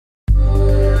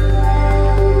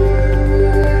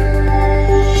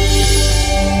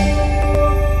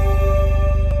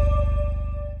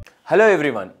Hello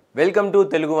everyone, welcome to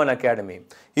Telugu one academy.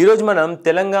 ఈరోజు మనం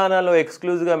తెలంగాణలో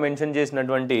ఎక్స్క్లూజివ్గా మెన్షన్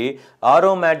చేసినటువంటి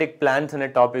ఆరోమాటిక్ ప్లాంట్స్ అనే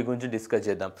టాపిక్ గురించి డిస్కస్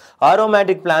చేద్దాం.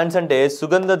 ఆరోమాటిక్ ప్లాంట్స్ అంటే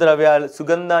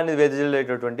సుగంధాన్ని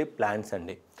వెదజల్లేటటువంటి ప్లాంట్స్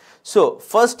అండి. సో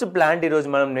ఫస్ట్ ప్లాంట్ ఈరోజు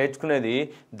మనం నేర్చుకునేది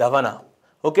దవన.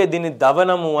 ఓకే, దీన్ని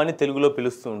దవనము అని తెలుగులో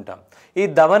పిలుస్తూ ఉంటాం. ఈ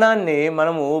దవనాన్ని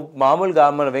మనము మామూలుగా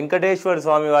మన వెంకటేశ్వర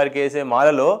స్వామి వారికి వేసే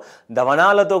మాలలో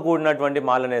దవనాలతో కూడినటువంటి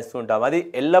మాలను వేస్తూ ఉంటాం. అది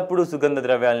ఎల్లప్పుడూ సుగంధ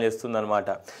ద్రవ్యాలను వేస్తుంది అనమాట.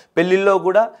 పెళ్ళిళ్ళలో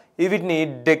కూడా వీటిని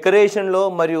డెకరేషన్లో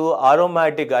మరియు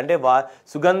ఆరోమాటిక్ అంటే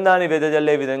సుగంధాన్ని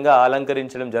వెదజల్లే విధంగా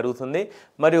అలంకరించడం జరుగుతుంది.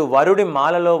 మరియు వరుడి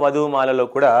మాలలో వధువు మాలలో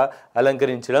కూడా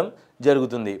అలంకరించడం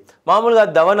జరుగుతుంది. మామూలుగా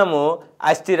దవనము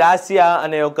ఆస్టిరాసియా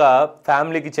అనే ఒక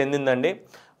ఫ్యామిలీకి చెందిందండి.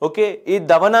 ఓకే, ఈ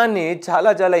దవనాన్ని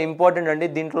చాలా చాలా ఇంపార్టెంట్ అండి.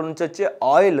 దీంట్లో నుంచి వచ్చే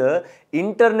ఆయిల్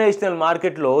ఇంటర్నేషనల్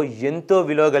మార్కెట్లో ఎంతో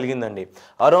విలువ కలిగిందండి.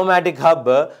 Aromatic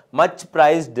hub much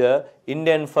praised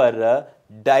Indian for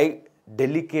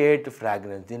delicate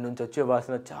fragrance. దీని నుంచి వచ్చే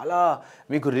వాసన చాలా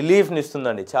మీకు రిలీఫ్ని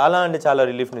ఇస్తుందండి, చాలా అంటే చాలా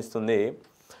రిలీఫ్ని ఇస్తుంది.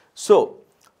 So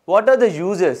what are the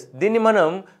uses? దీన్ని మనం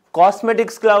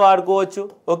కాస్మెటిక్స్గా వాడుకోవచ్చు.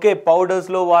 ఓకే,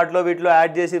 పౌడర్స్లో వాటిలో వీటిలో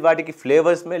యాడ్ చేసి వాటికి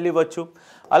ఫ్లేవర్ స్మెల్ ఇవ్వచ్చు.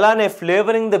 అలానే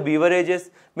ఫ్లేవరింగ్ ద బీవరేజెస్,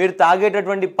 మీరు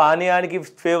తాగేటటువంటి పానీయానికి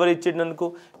ఫ్లేవర్ ఇచ్చేందుకు,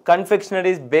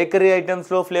 కన్ఫెక్షనరీస్ బేకరీ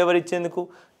ఐటమ్స్లో ఫ్లేవర్ ఇచ్చేందుకు,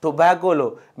 టొబాకోలో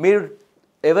మీరు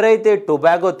ఎవరైతే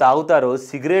టొబాకో తాగుతారో,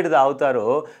 సిగరెట్ తాగుతారో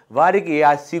వారికి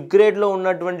ఆ సిగరెట్లో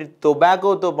ఉన్నటువంటి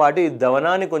టొబాకోతో పాటు ఈ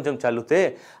దవనాన్ని కొంచెం చల్లితే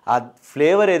ఆ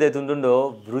ఫ్లేవర్ ఏదైతే ఉంటుందో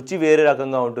రుచి వేరే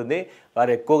రకంగా ఉంటుంది,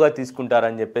 వారు ఎక్కువగా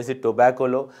తీసుకుంటారని చెప్పేసి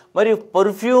టొబాకోలో మరియు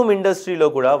పర్ఫ్యూమ్ ఇండస్ట్రీలో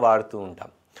కూడా వాడుతూ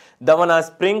ఉంటాం. Dhavana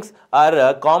springs are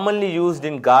commonly used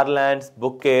in garlands,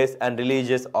 bouquets and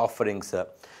religious offerings.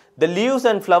 The leaves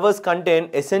and flowers contain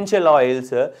essential oils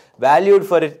valued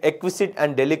for its exquisite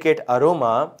and delicate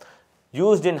aroma,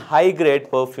 used in high-grade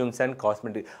perfumes and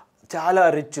cosmetics. చాలా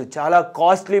rich, చాలా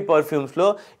costly పర్ఫ్యూమ్స్లో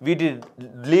వీటి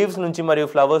leaves నుంచి మరియు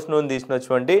flowers నుండి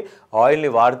తీసినటువంటి ఆయిల్ని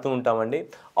వాడుతూ ఉంటామండి.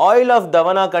 ఆయిల్ ఆఫ్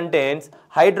దవనా కంటైన్స్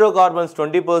హైడ్రోకార్బన్స్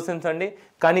 20% అండి,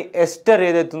 కానీ ఎస్టర్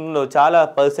ఏదైతే ఉందో చాలా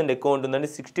పర్సెంట్ ఎక్కువ ఉంటుందండి,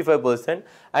 65%,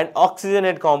 అండ్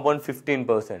ఆక్సిజనేట్ కాంపౌండ్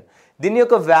 15%. దీని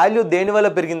యొక్క వాల్యూ దేని వల్ల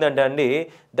పెరిగిందంటే అండి,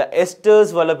 ద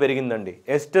ఎస్టర్స్ వల్ల పెరిగిందండి.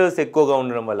 ఎస్టర్స్ ఎక్కువగా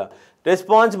ఉండడం వల్ల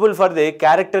responsible for the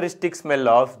characteristic smell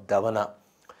of దవనా.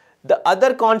 The other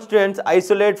constituents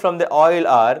isolate from the oil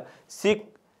are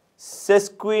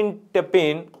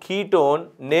sesquiterpene ketone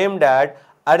named as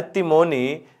antimony,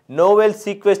 novel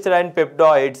sequestrine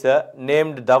peptides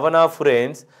named Dhavana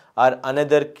furans, or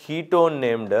another ketone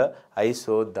named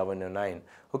isodhavanine.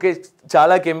 Okay,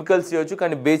 చాలా chemicals ఇవ్వచ్చు,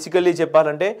 కానీ basically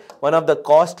చెప్పాలంటే one of the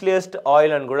costliest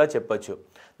oil అని కూడా చెప్పచ్చు.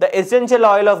 The essential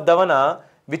oil of దవనా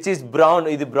which is brown,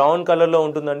 ఇది brown కలర్లో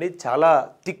ఉంటుందండి, చాలా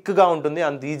థిక్గా ఉంటుంది,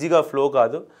 అంత ఈజీగా ఫ్లో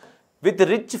కాదు. With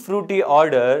rich fruity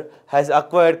odor has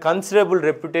acquired considerable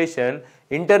reputation.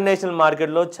 International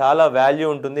మార్కెట్లో చాలా వాల్యూ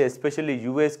ఉంటుంది, ఎస్పెషల్లీ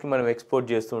యూఎస్కి మనం ఎక్స్పోర్ట్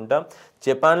చేస్తూ ఉంటాం.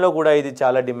 జపాన్లో కూడా ఇది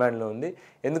చాలా డిమాండ్లో ఉంది,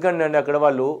 ఎందుకంటే అక్కడ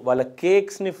వాళ్ళ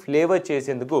కేక్స్ని ఫ్లేవర్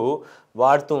చేసేందుకు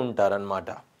వాడుతూ ఉంటారనమాట.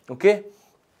 Okay,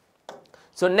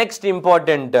 so next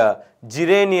important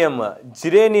geranium.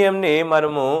 జిరేనియంని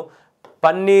మనము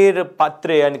పన్నీర్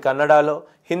పత్రే అని కన్నడలో,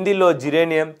 హిందీలో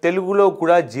జిరేనియం, తెలుగులో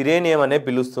కూడా జిరేనియం అనే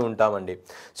పిలుస్తూ ఉంటామండి.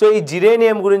 సో ఈ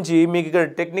జిరేనియం గురించి మీకు ఇక్కడ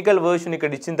టెక్నికల్ వర్షన్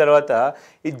ఇక్కడ ఇచ్చిన తర్వాత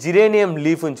ఈ జిరేనియం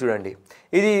లీఫ్ని చూడండి.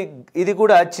 ఇది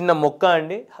కూడా చిన్న మొక్క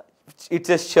అండి.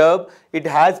 It's a shrub, it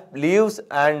has leaves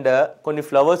and కొన్ని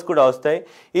ఫ్లవర్స్ కూడా వస్తాయి.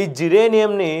 ఈ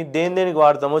జిరేనియంని దేనికి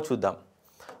వాడతామో చూద్దాం.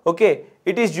 Okay,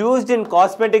 it is used in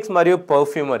cosmetics మరియు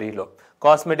పర్ఫ్యూమరీలో.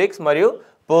 కాస్మెటిక్స్ మరియు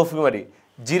పర్ఫ్యూమరీ.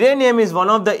 Geranium is one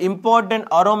of the important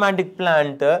aromatic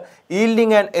plant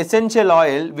yielding an essential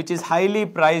oil which is highly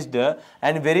prized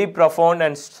and very profound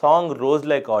and strong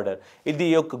rose-like odor. ఇది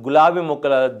ఒక గులాబీ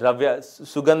మొక్కల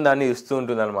సుగంధాన్ని ఇస్తూ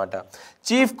ఉంటుంది అనమాట.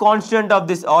 Chief constituent of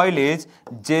this oil is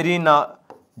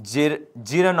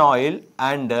geranoil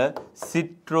and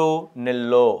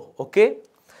citronello. Okay,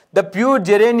 the pure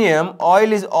geranium oil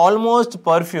is almost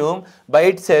perfume by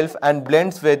itself and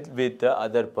blends with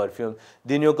other perfume.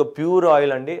 దీని యొక్క pure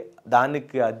oil అండి,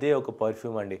 దానికి అదే ఒక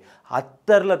పర్ఫ్యూమ్ అండి.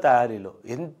 అత్తర్ల తయారీలో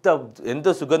ఎంత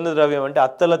సుగంధ ద్రవ్యం అంటే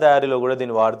అత్తర్ల తయారీలో కూడా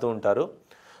దీన్ని వాడుతూ ఉంటారు.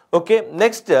 Okay,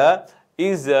 next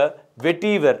is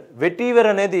వెటీవర్. వెటీవర్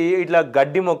అనేది ఇట్లా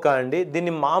గడ్డి మొక్క అండి.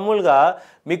 దీన్ని మామూలుగా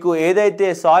మీకు ఏదైతే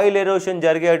సాయిల్ ఎరోషన్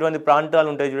జరిగేటువంటి ప్రాంతాలు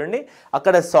ఉంటాయి చూడండి,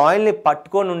 అక్కడ సాయిల్ని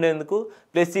పట్టుకొని ఉండేందుకు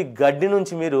ప్లస్ ఈ గడ్డి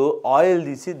నుంచి మీరు ఆయిల్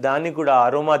తీసి దాన్ని కూడా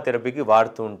అరోమా థెరపీకి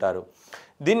వాడుతూ ఉంటారు.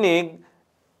 దీన్ని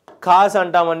ఖాస్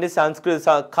అంటామండి, సంస్కృత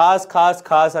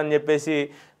ఖాస్ అని చెప్పేసి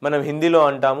మనం హిందీలో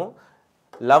అంటాము,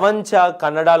 లవంచ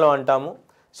కన్నడలో అంటాము.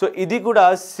 సో ఇది కూడా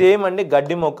సేమ్ అండి,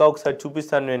 గడ్డి మొక్క. ఒకసారి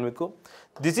చూపిస్తాను నేను మీకు.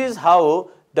 This is how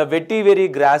the వెటివెరీ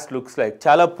gross looks like.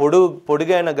 చాలా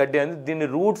పొడుగైన గడ్డి అని, దీని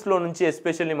రూట్స్లో నుంచి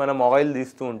ఎస్పెషల్లీ మనం ఆయిల్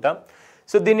తీస్తూ ఉంటాం.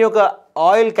 సో దీని యొక్క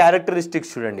ఆయిల్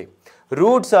క్యారెక్టరిస్టిక్స్ చూడండి.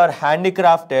 Roots are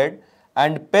హ్యాండీక్రాఫ్టెడ్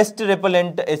and pest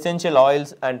repellent essential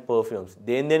oils and perfumes.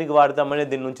 దేనికి వాడతామని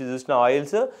దీని నుంచి చూసిన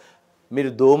ఆయిల్స్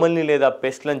మీరు దోమల్ని లేదా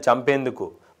పెస్ట్లను చంపేందుకు,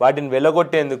 వాటిని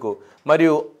వెళ్ళగొట్టేందుకు,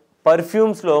 మరియు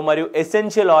పర్ఫ్యూమ్స్లో మరియు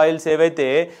ఎసెన్షియల్ ఆయిల్స్ ఏవైతే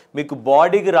మీకు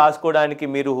బాడీకి రాసుకోవడానికి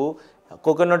మీరు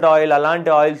కోకోనట్ ఆయిల్ అలాంటి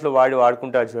ఆయిల్స్లో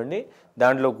వాడుకుంటారు చూడండి,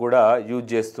 దాంట్లో కూడా యూజ్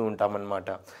చేస్తూ ఉంటాం అన్నమాట.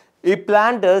 ఈ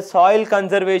ప్లాంట్ సాయిల్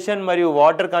కన్జర్వేషన్ మరియు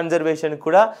వాటర్ కన్జర్వేషన్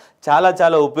కూడా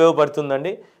చాలా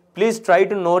ఉపయోగపడుతుందండి. Please try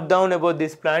to note down about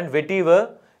this plant vetiver.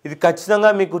 ఇది ఖచ్చితంగా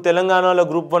మీకు తెలంగాణలో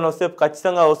గ్రూప్ 1 వస్తే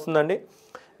ఖచ్చితంగా వస్తుందండి.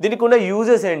 దీనికి ఉన్న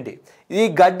యూజెస్ ఏంటి? ఈ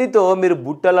గడ్డితో మీరు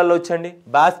బుట్టలలో వచ్చండి,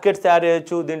 బాస్కెట్స్ తయారు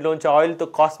చేయొచ్చు, దీంట్లోంచి ఆయిల్తో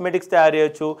కాస్మెటిక్స్ తయారు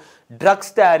చేయొచ్చు,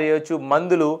 డ్రగ్స్ తయారు చేయొచ్చు,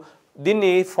 మందులు.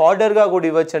 దీన్ని ఫాడర్గా కూడా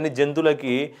ఇవ్వచ్చండి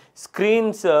జంతువులకి.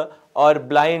 స్క్రీన్స్ ఆర్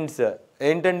బ్లైండ్స్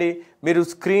ఏంటండి, మీరు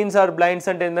స్క్రీన్స్ ఆర్ బ్లైండ్స్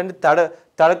అంటే ఏంటంటే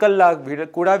తడకల్లా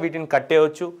కూడా వీటిని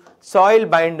కట్టేయచ్చు. Soil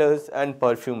binders and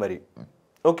పర్ఫ్యూమరీ.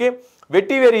 Okay,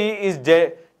 వెటివెరీ is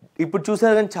ఇప్పుడు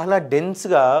చూసారు కానీ చాలా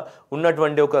డెన్స్గా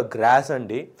ఉన్నటువంటి ఒక గ్రాస్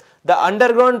అండి. The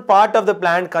underground part of the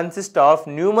plant consists of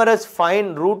numerous fine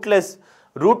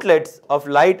rootlets of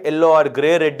light yellow or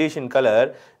grey reddish in color,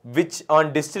 which on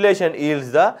distillation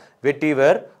yields the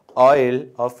vetiver oil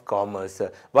of commerce.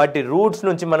 వాటి roots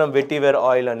నుంచి మనం వెటివర్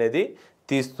ఆయిల్ అనేది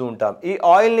తీస్తూ ఉంటాం. ఈ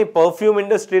ఆయిల్ని perfume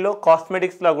ఇండస్ట్రీలో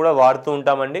కాస్మెటిక్స్లో కూడా వాడుతూ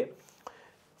ఉంటామండి.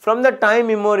 ఫ్రమ్ ద టైమ్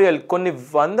ఇమోరియల్, కొన్ని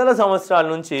వందల సంవత్సరాల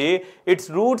నుంచి it's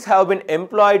roots have been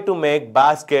employed to make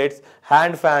baskets,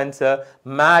 hand fans,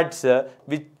 mats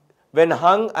which when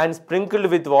hung and sprinkled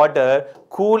with water,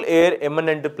 cool air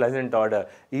emanent pleasant odor.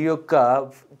 ఈ యొక్క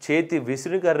చేతి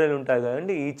విసిరికర్రలు ఉంటాయి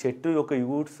కదండి, ఈ చెట్టు యొక్క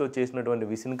యూట్స్తో చేసినటువంటి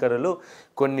విసిరికర్రలు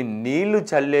కొన్ని నీళ్లు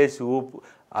చల్లేసి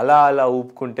అలా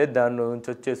ఊపుకుంటే దాని నుంచి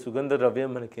వచ్చే సుగంధ ద్రవ్యం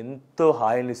మనకి ఎంతో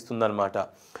హాయిని ఇస్తుంది అనమాట.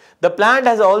 The plant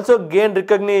has also gained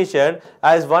recognition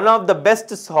as one of the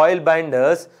best soil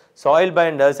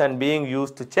binders and being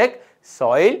used to check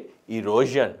soil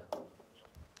erosion.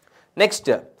 Next,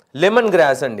 lemon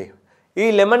grass అండి. ఈ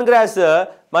లెమన్ గ్రాస్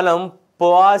మనం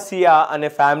పోఆసియా అనే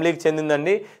ఫ్యామిలీకి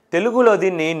చెందిందండి. తెలుగులో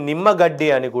దీన్ని నిమ్మగడ్డి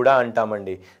అని కూడా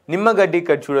అంటామండి. నిమ్మగడ్డి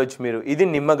ఇక్కడ చూడొచ్చు మీరు, ఇది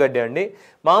నిమ్మగడ్డి అండి.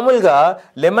 మామూలుగా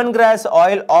lemon grass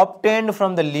oil obtained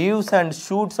from the leaves and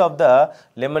shoots of the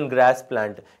lemon grass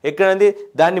plant. ఎక్కడండి,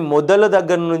 దాని మొదల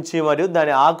దగ్గర నుంచి మరియు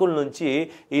దాని ఆకుల నుంచి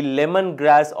ఈ లెమన్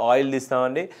గ్రాస్ ఆయిల్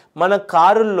తీస్తామండి. మన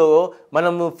కారుల్లో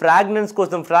మనము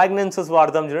ఫ్రాగ్రెన్సెస్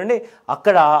వాడతాం చూడండి,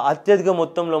 అక్కడ అత్యధిక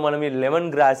మొత్తంలో మనం ఈ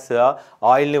లెమన్ గ్రాస్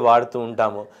ఆయిల్ని వాడుతూ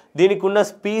ఉంటాము. దీనికి ఉన్న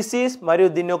స్పీసీస్ మరియు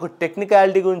దీని యొక్క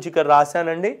టెక్నికాలిటీ గురించి ఇక్కడ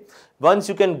రాశానండి. Once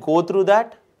you can go through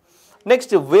that.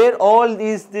 Next, wear all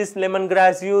this lemon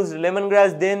grass use. Lemon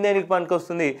grass దేనికి పనికి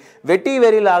వస్తుంది?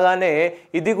 వెటివెరీ లాగానే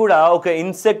ఇది కూడా ఒక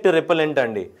ఇన్సెక్ట్ రెపెలెంట్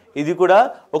అండి. ఇది కూడా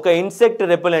ఒక ఇన్సెక్ట్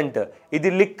రెపెలెంట్. ఇది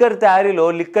లిక్కర్ తయారీలో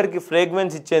లిక్కర్కి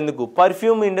ఫ్రేగ్రెన్స్ ఇచ్చేందుకు,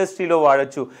 పర్ఫ్యూమ్ ఇండస్ట్రీలో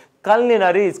వాడచ్చు.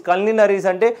 కల్నినరీస్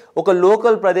అంటే ఒక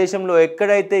లోకల్ ప్రదేశంలో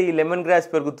ఎక్కడైతే ఈ లెమన్ గ్రాస్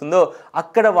పెరుగుతుందో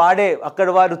అక్కడ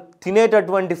వారు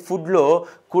తినేటటువంటి ఫుడ్లో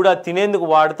కూడా తినేందుకు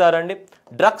వాడతారండి.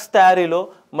 డ్రగ్స్ తయారీలో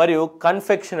మరియు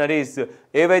కన్ఫెక్షనరీస్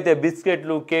ఏవైతే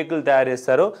బిస్కెట్లు, కేకులు తయారు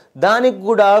చేస్తారో దానికి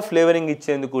కూడా ఫ్లేవరింగ్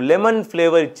ఇచ్చేందుకు, లెమన్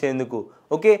ఫ్లేవర్ ఇచ్చేందుకు.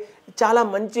 ఓకే, చాలా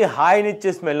మంచి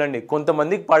హాయినిచ్చే స్మెల్ అండి.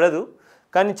 కొంతమందికి పడదు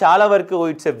కానీ చాలా వరకు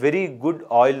it's a very good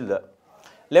oil.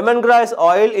 Lemongrass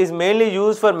oil is mainly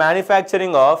used for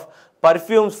manufacturing of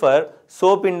perfumes for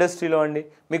soap ఇండస్ట్రీలో అండి.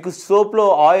 మీకు సోప్లో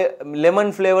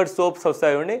లెమన్ ఫ్లేవర్డ్ సోప్స్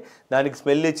వస్తాయండి, దానికి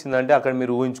స్మెల్ ఇచ్చిందంటే అక్కడ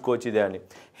మీరు ఊహించుకోవచ్చు ఇదే అని.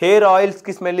 హెయిర్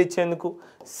ఆయిల్స్కి స్మెల్ ఇచ్చేందుకు,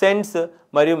 సెంట్స్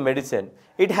మరియు medicine.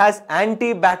 It has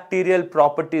anti bacterial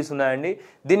properties ఉన్నాయండి.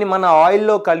 దీన్ని మన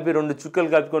ఆయిల్లో కలిపి 2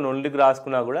 చుక్కలు కలుపుకొని ఒంటికి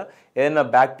రాసుకున్నా కూడా ఏదైనా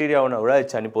బ్యాక్టీరియా ఉన్నా కూడా అది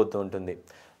చనిపోతూ ఉంటుంది.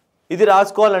 ఇది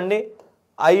రాసుకోవాలండి.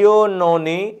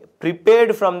 Ionone prepared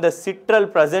from the citral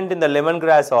present in the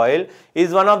lemongrass oil is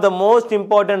one of the most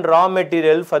important raw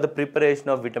material for the preparation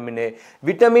of vitamin A.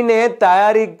 Vitamin A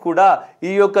తయారీకి కూడా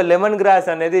ఈ యొక్క లెమన్ గ్రాస్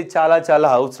అనేది చాలా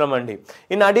అవసరం అండి.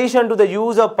 In addition to the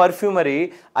use of perfumery,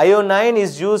 ionine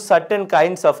is used certain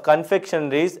kinds of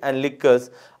confectionaries and liquors.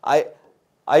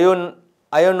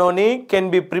 Ionone can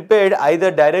be prepared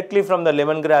either directly from the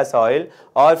lemongrass oil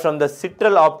or from the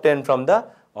citral obtained from the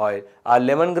oil. ఆ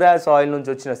lemon grass oil నుంచి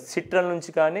వచ్చిన citral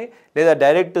నుంచి కానీ లేదా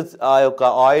direct ఆ యొక్క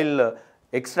oil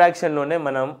ఎక్స్ట్రాక్షన్లోనే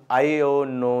మనం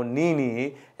అయోనోనీని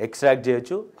extract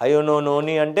చేయొచ్చు.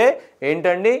 అయోనోనోని అంటే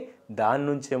ఏంటండి, దాని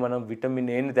నుంచే మనం విటమిన్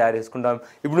ఏని తయారు చేసుకుంటాం.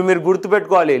 ఇప్పుడు మీరు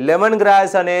గుర్తుపెట్టుకోవాలి, లెమన్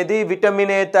గ్రాస్ అనేది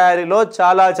విటమిన్ ఏ తయారీలో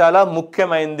చాలా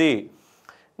ముఖ్యమైనది.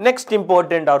 Next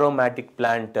important aromatic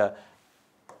plant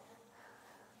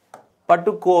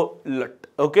Patchouli.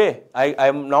 Okay, I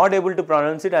am not able to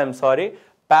pronounce it. I am sorry.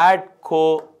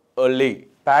 Patchouli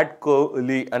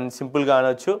అని సింపుల్గా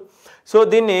అనొచ్చు. సో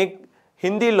దీన్ని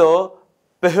హిందీలో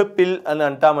పెహపిల్ అని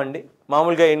అంటామండి.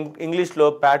 మామూలుగా ఇంగ్లీష్లో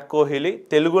ప్యాట్కోహిలి,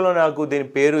 తెలుగులో నాకు దీని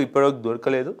పేరు ఇప్పటివరకు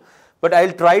దొరకలేదు. But I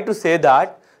will try to say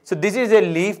that. So this is a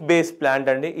leaf based plant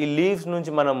అండి. ఈ లీవ్స్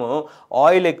నుంచి మనము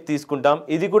ఆయిల్ తీసుకుంటాం.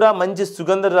 ఇది కూడా మంచి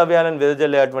సుగంధ ద్రవ్యాలను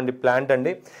వెదజల్లేటువంటి ప్లాంట్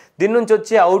అండి. దీని నుంచి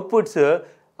వచ్చే అవుట్పుట్స్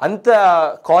అంత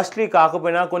కాస్ట్లీ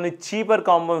కాకపోయినా కొన్ని చీపర్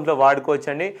కాంపౌండ్స్లో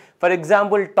వాడుకోవచ్చండి. ఫర్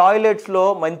ఎగ్జాంపుల్ టాయిలెట్స్లో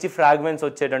మంచి ఫ్రాగ్రెన్స్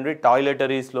వచ్చేటండి,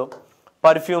 టాయిలెటరీస్లో,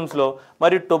 పర్ఫ్యూమ్స్లో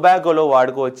మరియు టొబాకోలో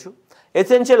వాడుకోవచ్చు.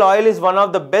 Essential oil is one of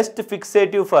the best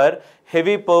fixative for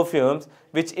heavy perfumes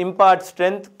which impart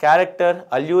strength, character,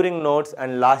 alluring notes and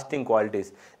lasting qualities.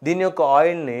 దీని యొక్క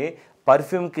ఆయిల్ని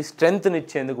పర్ఫ్యూమ్కి స్ట్రెంగ్త్ని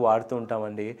ఇచ్చేందుకు వాడుతూ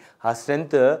ఉంటామండి. ఆ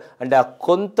స్ట్రెంగ్త్ అంటే ఆ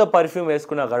కొంత పర్ఫ్యూమ్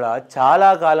వేసుకున్నా కూడా చాలా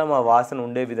కాలం ఆ వాసన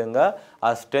ఉండే విధంగా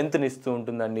ఆ స్ట్రెంగ్త్ని ఇస్తూ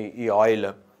ఉంటుందండి ఈ oil.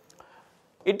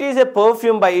 It is a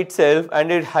perfume by it self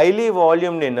and it highly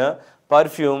వాల్యూమ్డ్ in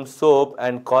perfume, soap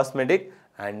and cosmetic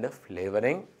and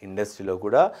flavouring ఇండస్ట్రీలో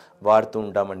కూడా వాడుతూ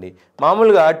ఉంటామండి.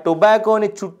 మామూలుగా టొబాకోని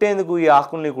చుట్టేందుకు ఈ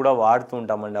ఆకుల్ని కూడా వాడుతూ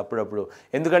ఉంటామండి అప్పుడప్పుడు,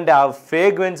 ఎందుకంటే ఆ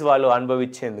ఫ్రేగ్రెన్స్ వాళ్ళు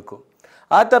అనుభవించేందుకు.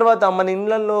 ఆ తర్వాత మన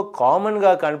ఇళ్ళల్లో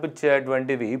కామన్గా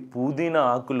కనిపించేటువంటివి పుదీనా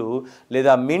ఆకులు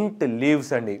లేదా మింట్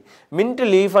లీవ్స్ అండి. మింట్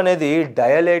లీఫ్ అనేది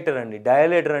డయలేటర్ అండి.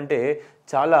 డయలేటర్ అంటే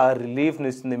చాలా రిలీఫ్ని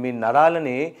ఇస్తుంది, మీ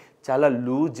నరాలని చాలా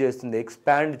లూజ్ చేస్తుంది,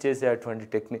 ఎక్స్పాండ్ చేసేటువంటి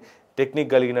టెక్నిక్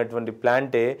కలిగినటువంటి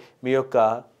ప్లాంటే మీ యొక్క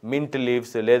మింట్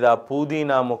లీవ్స్ లేదా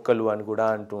పుదీనా మొక్కలు అని కూడా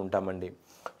అంటూ ఉంటామండి.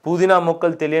 పుదీనా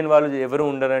మొక్కలు తెలియని వాళ్ళు ఎవరు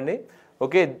ఉండరండి.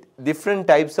 ఓకే, డిఫరెంట్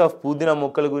టైప్స్ ఆఫ్ పుదీనా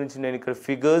మొక్కల గురించి నేను ఇక్కడ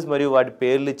ఫిగర్స్ మరియు వాటి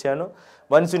పేర్లు ఇచ్చాను.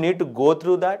 Once you need to go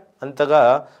through that, అంతగా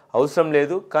అవసరం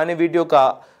లేదు. కానీ వీటి యొక్క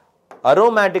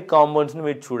అరోమాటిక్ కాంపౌండ్స్ని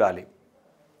మీరు చూడాలి.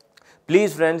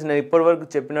 ప్లీజ్ ఫ్రెండ్స్, నేను ఇప్పటివరకు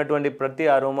చెప్పినటువంటి ప్రతి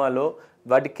అరోమాలో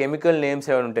వాటి కెమికల్ నేమ్స్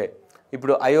ఏమైనా ఉంటాయి.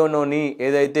 ఇప్పుడు అయోనోని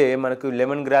ఏదైతే మనకు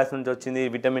లెమన్ గ్రాస్ నుంచి వచ్చింది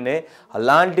విటమిన్ ఏ,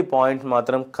 అలాంటి పాయింట్స్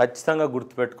మాత్రం ఖచ్చితంగా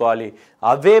గుర్తుపెట్టుకోవాలి.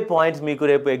 అవే పాయింట్స్ మీకు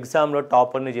రేపు ఎగ్జామ్లో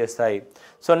టాపర్ని చేస్తాయి.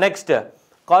 సో నెక్స్ట్,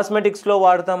 కాస్మెటిక్స్లో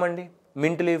వాడతామండి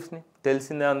మింట్ లీవ్స్ని,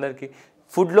 తెలిసిందే అందరికీ.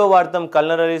 ఫుడ్లో వాడతాం,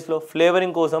 కల్నరీస్లో,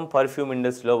 ఫ్లేవరింగ్ కోసం పర్ఫ్యూమ్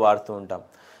ఇండస్ట్రీలో వాడుతూ ఉంటాం.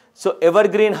 సో ఎవర్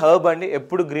గ్రీన్ హర్బ్ అండి,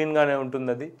 ఎప్పుడు గ్రీన్గానే ఉంటుంది,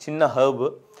 అది చిన్న herb.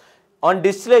 On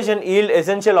distillation yield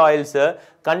essential oils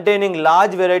containing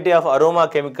large variety of aroma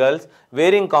chemicals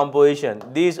varying composition.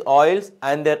 These oils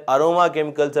and their aroma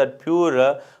chemicals are pure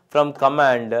from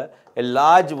command a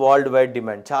large worldwide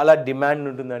demand. చాలా demand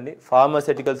ఉంటుందండి.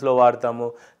 ఫార్మాస్యూటికల్స్లో వాడతాము,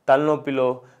 తలనొప్పిలో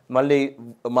మళ్ళీ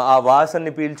ఆ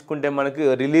వాసనని పీల్చుకుంటే మనకి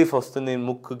రిలీఫ్ వస్తుంది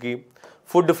ముక్కుకి.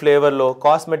 ఫుడ్ ఫ్లేవర్లో,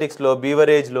 కాస్మెటిక్స్లో,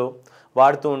 బీవరేజ్లో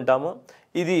వాడుతూ ఉంటాము.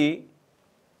 ఇది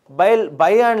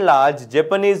by and large,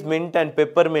 Japanese mint and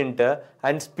peppermint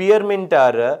and spearmint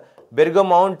or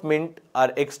bergamot mint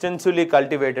are extensively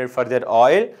cultivated for their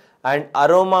oil and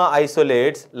aroma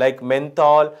isolates like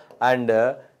menthol and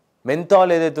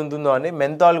menthol ఏదైతే ఉంటుందో అని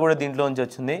menthol కూడా దీంట్లో నుంచి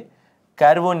వచ్చింది.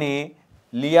 కార్బోని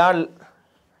లియాల్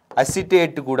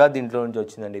అసిటేట్ కూడా దీంట్లో నుంచి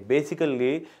వచ్చిందండి.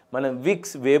 బేసికల్లీ మనం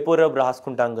విక్స్ వేపోరబ్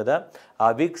రాసుకుంటాం కదా, ఆ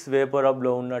విక్స్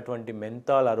వేపోరబ్లో ఉన్నటువంటి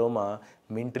మెంథాల్ అరోమా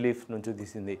మింట్ లీఫ్ నుంచి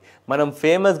తీసింది. మనం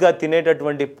ఫేమస్గా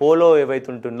తినేటటువంటి పోలో ఏవైతే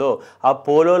ఉంటుందో ఆ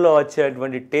పోలోలో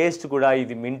వచ్చేటువంటి టేస్ట్ కూడా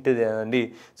ఇది మింట్ అండి.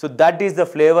 So that is the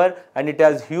flavour and it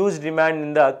has huge demand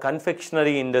in the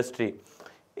confectionery industry.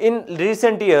 In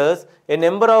recent years, a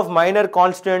number of minor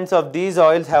constituents of these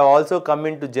oils have also come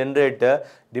in to generate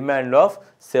demand of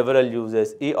several uses.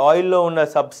 ఈ ఆయిల్లో ఉన్న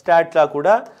సబ్స్టాట్లా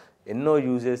కూడా ఎన్నో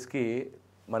యూజెస్కి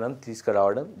మనం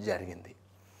తీసుకురావడం జరిగింది.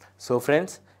 So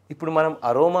friends, ఇప్పుడు మనం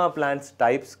అరోమా ప్లాంట్స్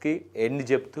టైప్స్కి ఎన్ని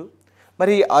చెప్తూ,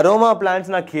 మరి అరోమా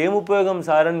ప్లాంట్స్ నాకు ఏం ఉపయోగం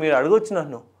సార్ అని మీరు అడగొచ్చు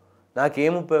నన్ను.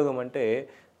 నాకేం ఉపయోగం అంటే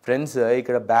ఫ్రెండ్స్,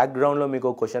 ఇక్కడ బ్యాక్గ్రౌండ్లో మీకు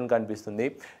ఒక క్వశ్చన్ కనిపిస్తుంది.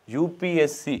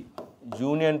 UPSC,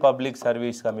 union public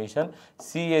service commission,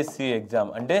 CSC exam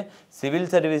అంటే సివిల్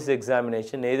సర్వీస్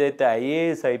ఎగ్జామినేషన్, ఏదైతే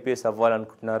ఐఏఎస్ ఐపీఎస్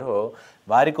అవ్వాలనుకుంటున్నారో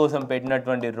వారి కోసం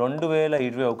పెట్టినటువంటి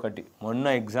 2021 మొన్న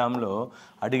ఎగ్జామ్లో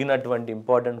అడిగినటువంటి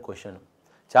ఇంపార్టెంట్ క్వశ్చన్.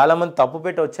 చాలామంది తప్పు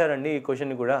పెట్టి వచ్చారండి ఈ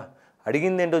క్వశ్చన్ కూడా.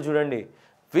 అడిగింది ఏంటో చూడండి.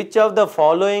 Which of the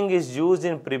following is used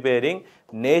in preparing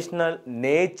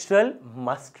natural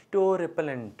mosquito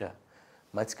repellent.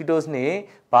 మస్కిటోస్ని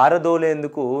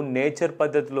పారదోలేందుకు nature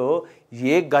పద్ధతిలో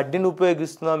ఏ గడ్డిని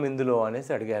ఉపయోగిస్తున్నాం ఇందులో అనేసి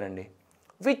అడిగారండి.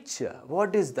 Which,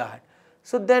 what is that?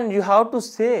 So then you have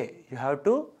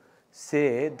to say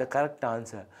the correct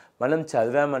answer. మనం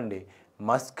చదివామండి,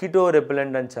 మస్కిటో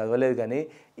రెపెలెంట్ అని చదవలేదు, కానీ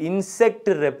ఇన్సెక్ట్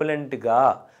రెపెలెంట్గా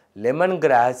లెమన్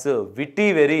గ్రాస్,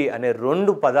 విటివెరీ అనే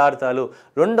 2 పదార్థాలు,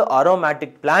 2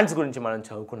 అరోమాటిక్ ప్లాంట్స్ గురించి మనం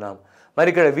చదువుకున్నాం. మరి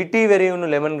ఇక్కడ విటివెరీ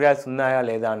లెమన్ గ్రాస్ ఉన్నాయా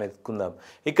లేదా అని ఎత్తుకుందాం.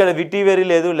 ఇక్కడ విటివెరీ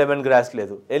లేదు, లెమన్ గ్రాస్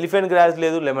లేదు. ఎలిఫెంట్ గ్రాస్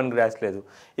లేదు, లెమన్ గ్రాస్ లేదు.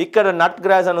 ఇక్కడ నట్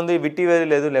గ్రాస్ అని ఉంది, విటివెరీ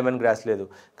లేదు, లెమన్ గ్రాస్ లేదు.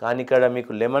 కానీ ఇక్కడ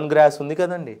మీకు లెమన్ గ్రాస్ ఉంది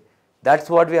కదండి.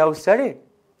 That's what we have studied.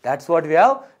 That's what we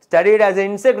have studied as an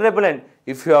insect repellent.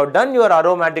 If you have done your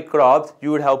aromatic crops, you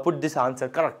would have put this answer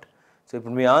correct. So if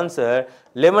my answer,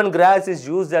 lemongrass is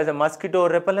used as a mosquito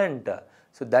repellent.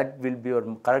 So that will be your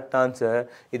correct answer.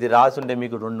 ఇది రాసుంటే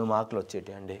మీకు 2 మార్కులు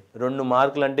వచ్చేటి అండి. 2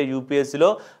 మార్కులు అంటే యూపీఎస్సీలో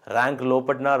rank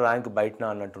లోపట్నా rank బయటనా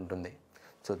అన్నట్టు ఉంటుంది.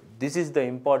 So this is the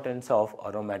importance of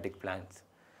aromatic plants.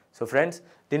 So friends,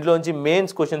 దీంట్లోంచి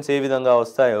మెయిన్స్ క్వశ్చన్స్ ఏ విధంగా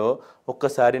వస్తాయో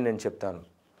ఒక్కసారి నేను చెప్తాను.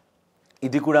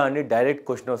 ఇది కూడా అండి డైరెక్ట్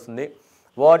క్వశ్చన్ వస్తుంది.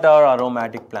 What are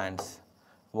aromatic plants?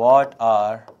 What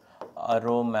are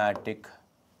aromatic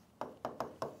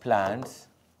plants?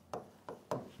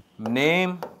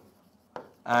 Name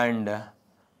and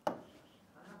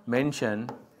mention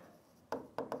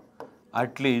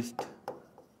at least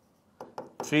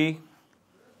three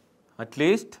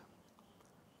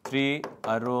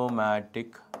aromatic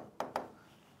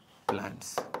plants.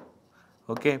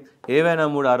 Okay, ఏవైనా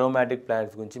 3 అరోమాటిక్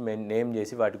ప్లాంట్స్ గురించి నేమ్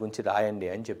చేసి వాటి గురించి రాయండి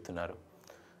అని చెప్తున్నారు.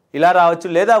 ఇలా రావచ్చు,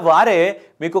 లేదా వారే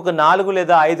మీకు ఒక 4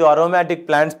 లేదా 5 అరోమాటిక్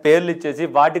ప్లాంట్స్ పేర్లు ఇచ్చేసి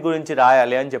వాటి గురించి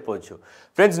రాయాలి అని చెప్పవచ్చు.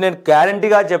 ఫ్రెండ్స్, నేను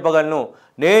గ్యారంటీగా చెప్పగలను,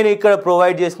 నేను ఇక్కడ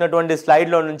ప్రొవైడ్ చేసినటువంటి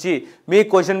స్లైడ్లో నుంచి మీ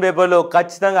క్వశ్చన్ పేపర్లో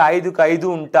ఖచ్చితంగా 5కి 5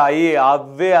 ఉంటాయి.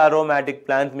 అవే అరోమాటిక్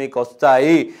ప్లాంట్స్ మీకు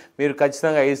వస్తాయి. మీరు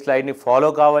ఖచ్చితంగా ఈ స్లైడ్ని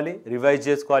ఫాలో కావాలి, రివైజ్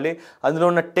చేసుకోవాలి, అందులో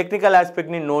ఉన్న టెక్నికల్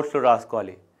ఆస్పెక్ట్ని నోట్స్లో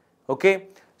రాసుకోవాలి. Okay,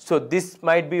 so this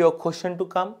might be your question to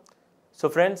come. So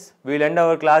friends, we will end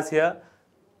our class here.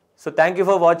 So thank you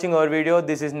for watching our video.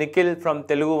 This is Nikhil from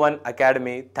Telugu One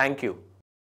Academy. Thank you.